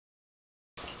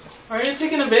Why are you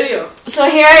taking a video? So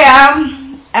here I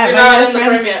am at You're my not best in the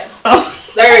friend's. frame yet. Oh,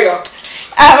 There you go.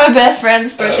 at my best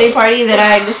friend's birthday party that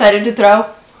I decided to throw.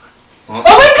 Oh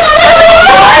my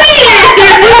god!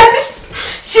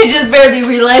 She just barely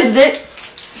realized it.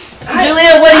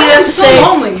 Julia, what do you have to so say?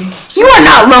 lonely. You are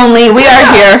not lonely. We are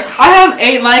here. I have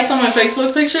 8 likes on my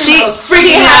Facebook picture. I was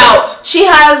freaking out. She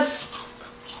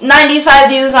has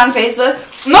 95 views on Facebook.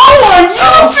 No, on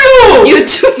YouTube.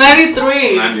 YouTube.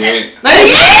 93. 98.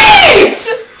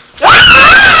 98.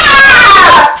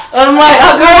 On my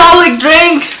alcoholic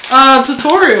drink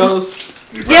tutorials.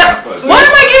 Yep. Why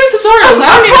am I giving tutorials? I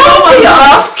don't even know Probably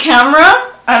what off camera.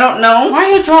 I don't know. Why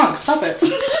are you drunk? Stop it.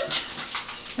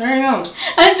 There you go.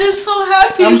 I'm just so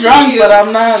happy. I'm for drunk, you. but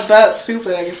I'm not that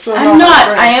stupid. I can still know I'm my not.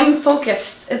 friend. I am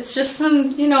focused. It's just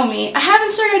some, you know me. I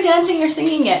haven't started dancing or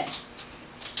singing yet.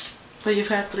 But you've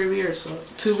had 3 beers, so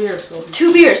 2 beers, so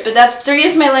 2 beers, but that 3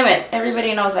 is my limit.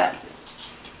 Everybody knows that.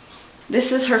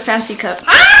 This is her fancy cup.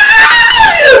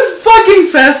 fucking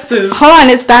festive. Hold on,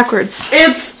 it's backwards.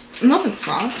 No, it's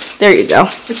not. There you go.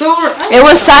 It's over. It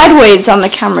was sideways on the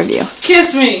camera view.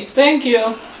 Kiss me. Thank you.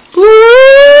 Woo!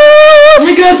 Oh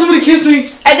my god, somebody kiss me.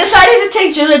 I decided to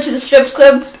take Julia to the strip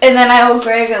club, and then I owe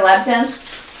Greg a lap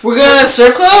dance. We're going to a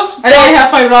strip club? I only have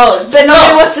 $5. But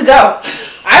nobody wants to go.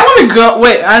 I want to go.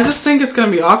 Wait, I just think it's going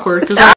to be awkward because